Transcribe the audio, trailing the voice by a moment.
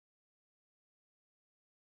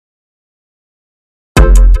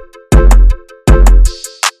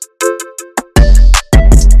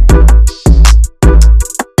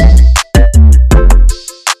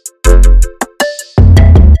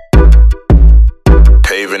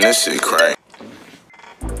Even this shit crank.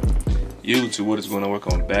 YouTube, what is going on?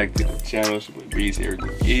 Welcome back to the channel. It's your boy BREEZY here.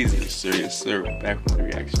 Yes sir. Back with the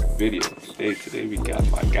reaction video. Today we got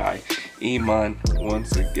my guy Iman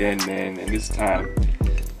once again, man. And this time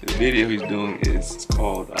the video he's doing is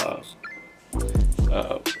called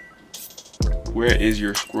where is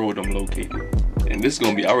your scrotum located? And this is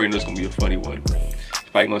gonna be, I already know it's gonna be a funny one.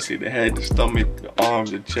 Probably gonna say the head, the stomach, the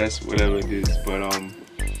arms, the chest, whatever it is. But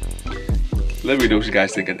let me know what you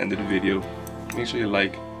guys think at the end of the video. Make sure you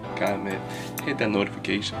like, comment, hit that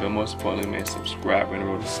notification bell, most importantly, man, subscribe. We're on the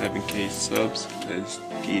road to 7K subs. Let's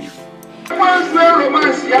get it.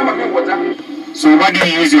 So what do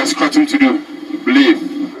you use your scrotum to do? Believe.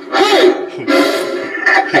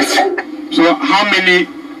 So how many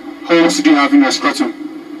holes do you have in your scrotum?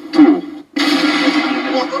 2.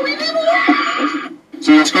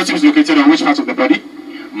 So your scrotum is located on which part of the body?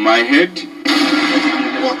 My head.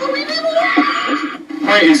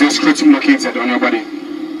 Where is your scrotum located on your body?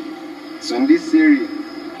 So in this area.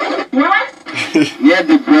 What? Near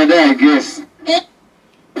the brother, I guess.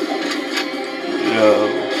 Yo.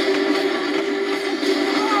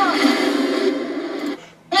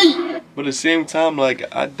 But at the same time, like,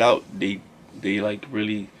 I doubt they like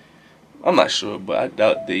really, I'm not sure, but I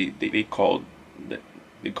doubt they called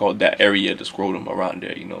that area the scrotum around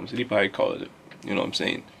there, you know what I'm saying? They probably call it, you know what I'm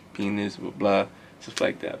saying, penis, blah, blah, stuff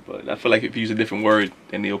like that. But I feel like if you use a different word,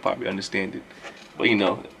 then they'll probably understand it. But you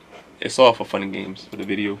know, it's all for fun and games for the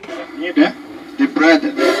video. Yeah. The brother.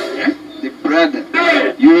 Yeah? The brother.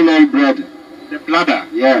 Urinary brother. The bladder.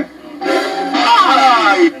 Yeah.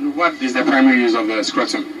 And what is the primary use of the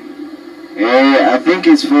scrotum? I think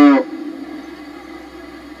it's for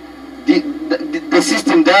the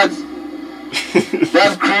system that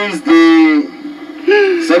creates the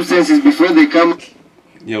substances before they come.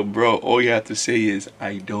 Yo, bro, all you have to say is,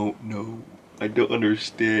 I don't know. I don't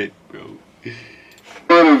understand, bro.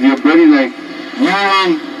 Part of your body, like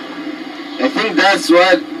urine. I think that's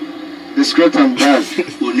what the scrotum does.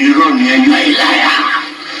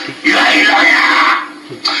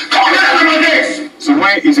 So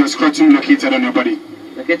where is your scrotum located on your body?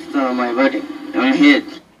 Located on my body, on my head.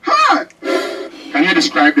 Ha! Can you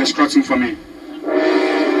describe the scrotum for me?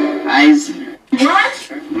 Eyes.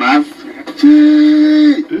 What? Mouth.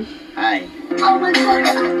 Eye.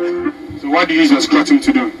 So what do you use your scrotum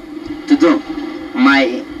to do? To do.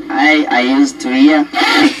 My eye I use to hear.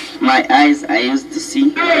 My eyes I use to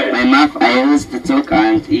see. My mouth I use to talk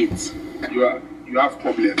and eat. You have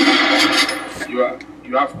problem. You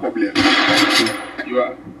have problem.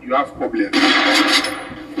 You have problem.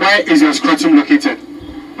 Where is your scrotum located?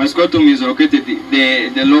 My scrotum is located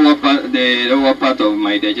the lower part of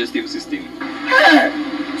my digestive system.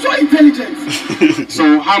 So intelligent.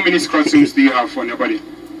 So how many scrotums do you have on your body?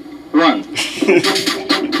 1.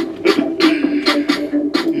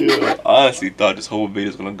 Yeah, I honestly thought this whole video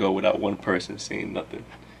was gonna go without one person saying nothing.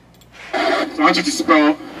 So I want you to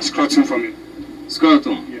spell scrotum for me.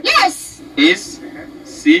 Scrotum. Yeah. Yes.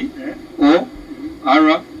 S-C-O-R-T-U-M.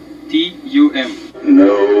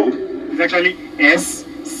 No. It's actually S-C-R-O-T-U-M.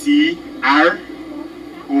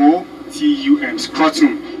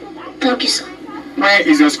 Scrotum. Thank you, sir. Where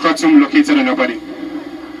is your scrotum located on your body?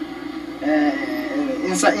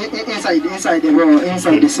 Inside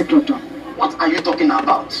the scrotum. What are you talking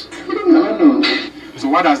about? No. So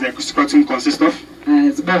what does the scrotum consist of?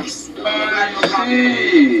 It's bones.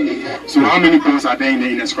 So how many bones are there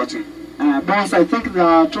in the scrotum? Bones, I think there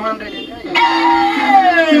are 200.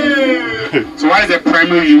 So what is the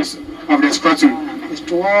primary use of the scrotum? It's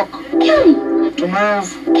to walk, to move,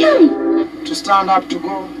 to stand up, to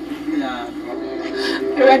go. Yeah.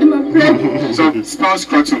 Ready, my friend? So spell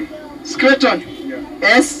scrotum. Scrotum. Yeah.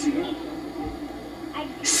 S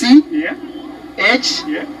C Yeah. H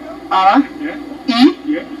Yeah. R Yeah. E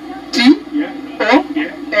Yeah. T Yeah. O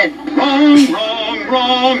Yeah. N.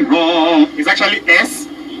 Wrong. It's actually S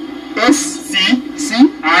C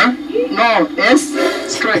R. No, S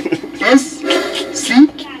S C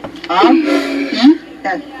R E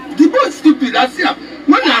N. The boy is stupid, that's it.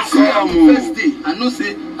 When I see him first day, I know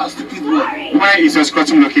say a stupid boy. Where is your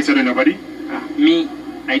scrotum located on your body? Me,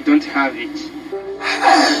 I don't have it.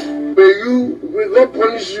 But you will not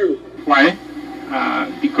punish you. Why?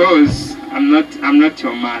 Because I'm not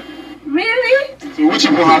your man. Really? So which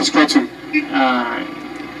people have scrotum?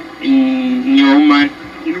 In your man.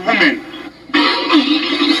 In women.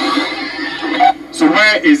 So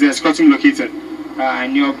where is the scrotum located?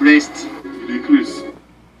 In your breast. Decrease.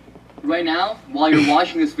 Right now, while you're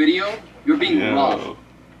watching this video, you're being robbed.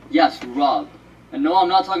 Yes, robbed. And no, I'm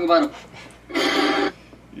not talking about a...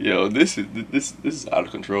 Yo, this is out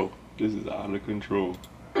of control. This is out of control.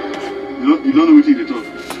 You don't know what they talk.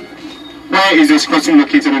 Where is the scrotum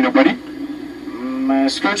located in your body? My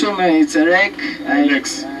scrotum is a leg.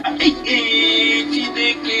 Legs.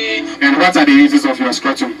 And what are the uses of your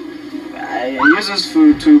scrotum? I use it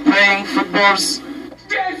to playing footballs,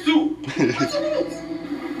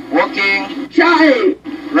 walking,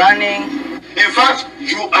 running. In fact,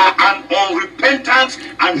 you are an unrepentant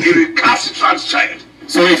and a recalcitrant child.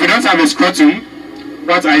 So if you don't have a scrotum,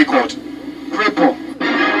 what are you called? Cripple.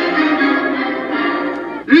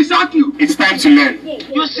 Exactly. It's time to learn.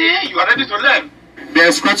 You see, you are ready to learn.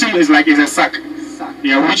 The scrotum is like a sack.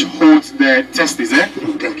 Yeah, which holds the testes, eh?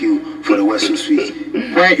 Thank you for the word so sweet.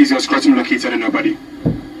 Where is your scrotum located in your body?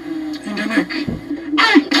 In the neck.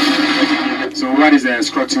 So what is the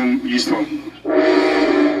scrotum used for?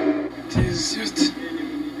 It is used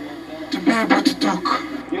to be able to talk.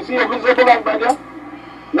 You see a miserable man, brother?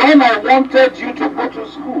 When I wanted you to go to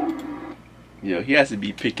school, Yo, he has to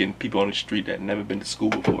be picking people on the street that never been to school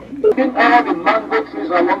before. picking all the mango trees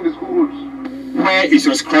along the school roads. Where is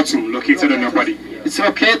your scrotum located in your body? It's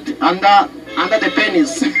located under the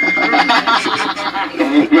penis.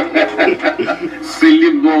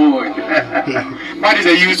 Silly boy. What is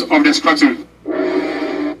the use of the scrotum?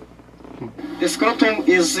 The scrotum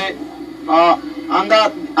is under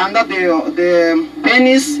the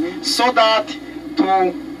penis so that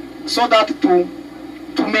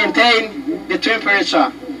to maintain the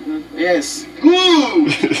temperature. Yes.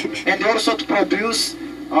 Good. And also to produce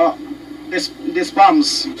the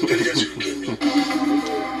sperms.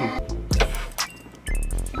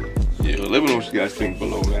 Yeah, let me know what you guys think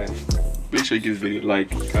below, man. Make sure you give this video a like,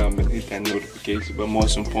 comment, hit that notification, but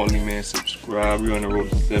most importantly, man, subscribe. We're on the road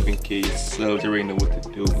to 7K subs. You already know what to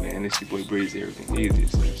do, man. It's your boy BREEZY, everything easy.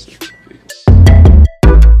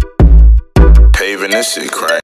 Paving this shit crack.